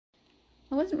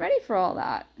I wasn't ready for all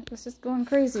that. It was just going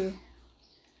crazy.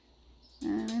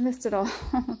 And I missed it all.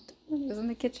 It was in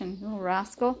the kitchen. You little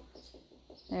rascal.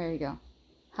 There you go.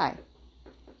 Hi.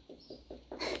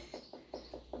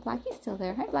 Blackie's still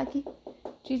there. Hi, Blackie.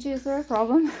 Gigi, is there a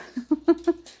problem?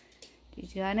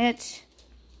 Gigi got an itch.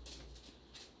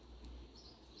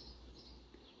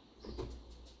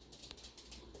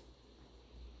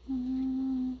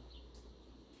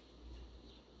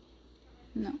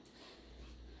 No.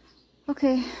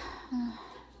 Okay.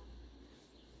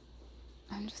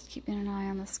 I'm just keeping an eye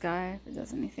on the sky if it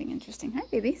does anything interesting. Hi,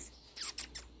 babies.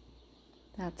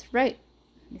 That's right.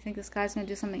 You think the sky's going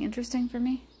to do something interesting for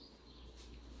me?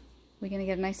 We going to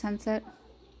get a nice sunset?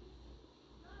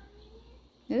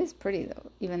 It is pretty,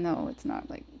 though, even though it's not,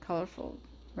 like, colorful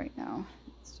right now.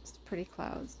 It's just pretty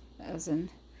clouds, as in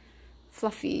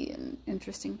fluffy and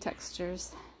interesting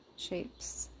textures,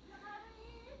 shapes.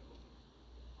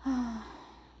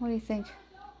 What do you think?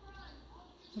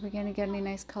 Are we going to get any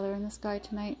nice color in the sky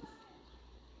tonight?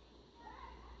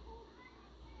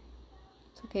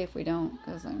 It's okay if we don't,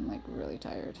 because I'm like really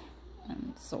tired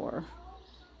and sore.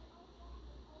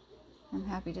 I'm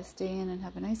happy to stay in and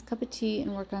have a nice cup of tea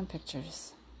and work on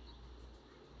pictures.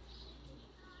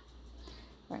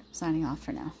 All right, signing off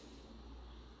for now.